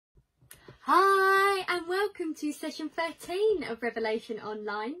Hi and welcome to session 13 of Revelation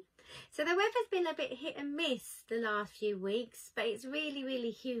Online. So the weather's been a bit hit and miss the last few weeks, but it's really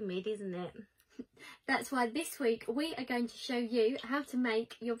humid, isn't it? That's why this week we are going to show you how to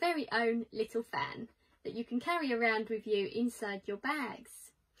make your very own little fan that you can carry around with you inside your bags.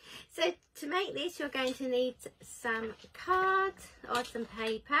 So to make this you're going to need some card or some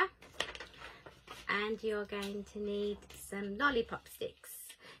paper, and you're going to need some lollipop sticks.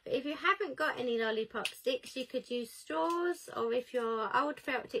 But if you haven't got any lollipop sticks, you could use straws, or if your old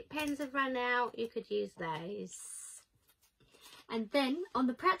felt tip pens have run out, you could use those. And then on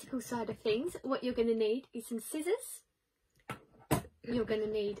the practical side of things, what you're going to need is some scissors, you're going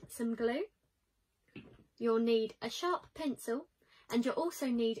to need some glue, you'll need a sharp pencil, and you'll also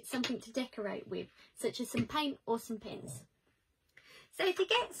need something to decorate with, such as some paint or some pens. So to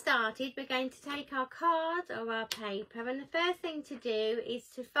get started, we're going to take our card or our paper, and the first thing to do is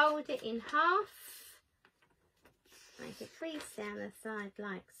to fold it in half. Make a crease down the side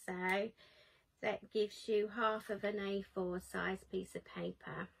like so. That gives you half of an A4 size piece of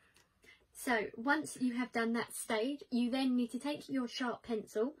paper. So once you have done that stage, you then need to take your sharp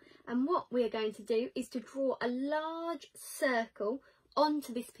pencil, and what we are going to do is to draw a large circle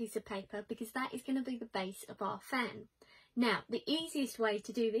onto this piece of paper, because that is going to be the base of our fan. Now, the easiest way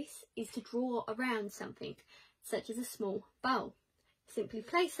to do this is to draw around something, such as a small bowl. Simply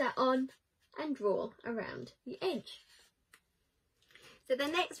place that on and draw around the edge. So the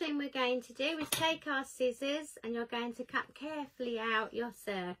next thing we're going to do is take our scissors, and you're going to cut carefully out your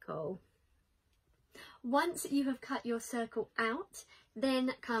circle. Once you have cut your circle out,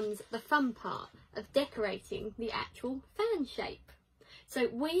 then comes the fun part of decorating the actual fan shape. So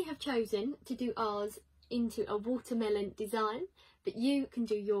we have chosen to do ours into a watermelon design, but you can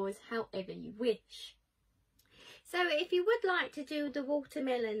do yours however you wish. So if you would like to do the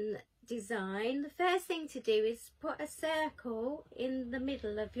watermelon design, the first thing to do is put a circle in the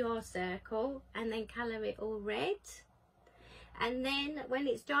middle of your circle and then colour it all red. And then when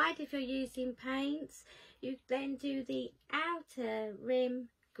it's dried, if you're using paints, you then do the outer rim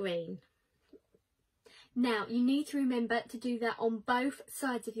green. Now you need to remember to do that on both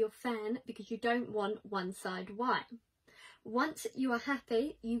sides of your fan, because you don't want one side white. Once you are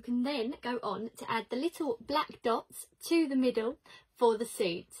happy, you can then go on to add the little black dots to the middle for the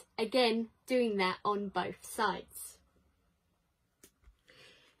seeds. Again, doing that on both sides.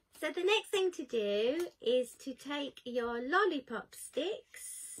 So the next thing to do is to take your lollipop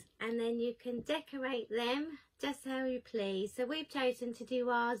sticks, and then you can decorate them just how you please. So we've chosen to do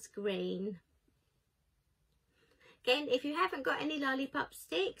ours green. Again, if you haven't got any lollipop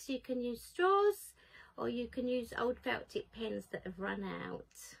sticks, you can use straws, or you can use old felt tip pens that have run out,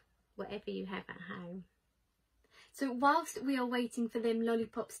 whatever you have at home. So whilst we are waiting for them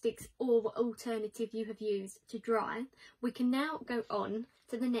lollipop sticks or the alternative you have used to dry, we can now go on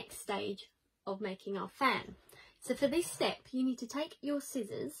to the next stage of making our fan. So for this step, you need to take your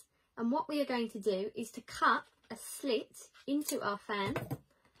scissors, and what we are going to do is to cut a slit into our fan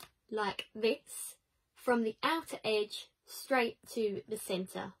like this, from the outer edge straight to the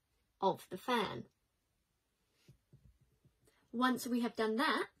centre of the fan. Once we have done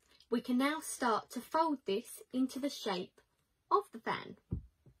that, we can now start to fold this into the shape of the fan.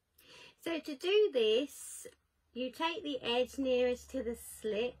 So to do this, you take the edge nearest to the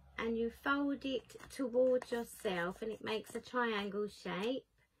slit and you fold it towards yourself, and it makes a triangle shape,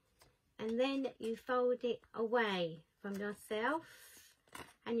 and then you fold it away from yourself,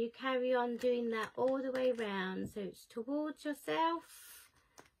 and you carry on doing that all the way round. So it's towards yourself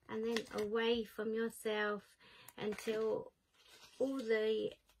and then away from yourself until all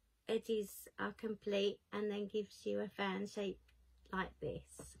the edges are complete, and then gives you a fan shape like this.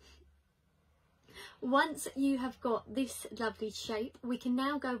 Once you have got this lovely shape, we can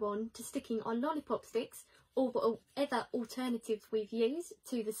now go on to sticking our lollipop sticks or whatever alternatives we've used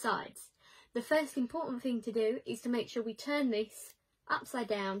to the sides. The first important thing to do is to make sure we turn this upside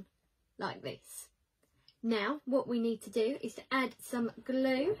down like this. Now what we need to do is to add some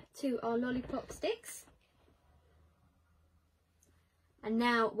glue to our lollipop sticks, and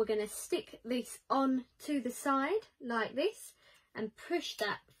now we're going to stick this on to the side like this and push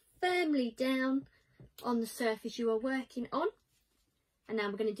that firmly down on the surface you are working on. And now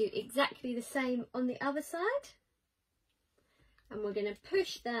we're going to do exactly the same on the other side, and we're going to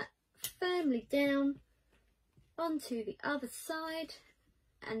push that firmly down onto the other side,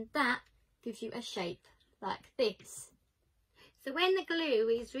 and that gives you a shape like this. So when the glue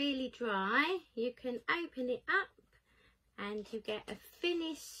is really dry, you can open it up and you get a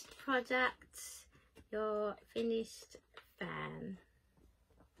finished product, your finished fan.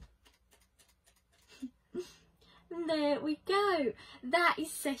 There we go. That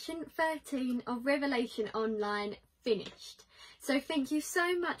is session 13 of Revelation Online finished. So thank you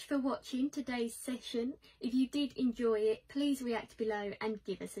so much for watching today's session. If you did enjoy it, please react below and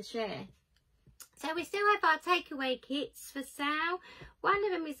give us a share. So we still have our takeaway kits for sale. One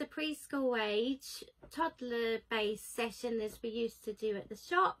of them is a preschool age, toddler based session as we used to do at the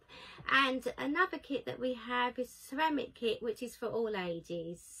shop. And another kit that we have is a ceramic kit, which is for all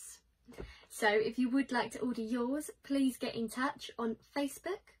ages. So if you would like to order yours, please get in touch on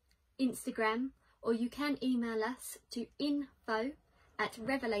Facebook, Instagram, or you can email us to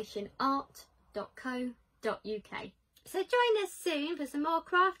info@revelationart.co.uk. So join us soon for some more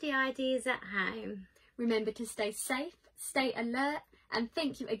crafty ideas at home. Remember to stay safe, stay alert, and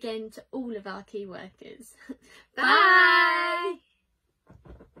thank you again to all of our key workers. Bye!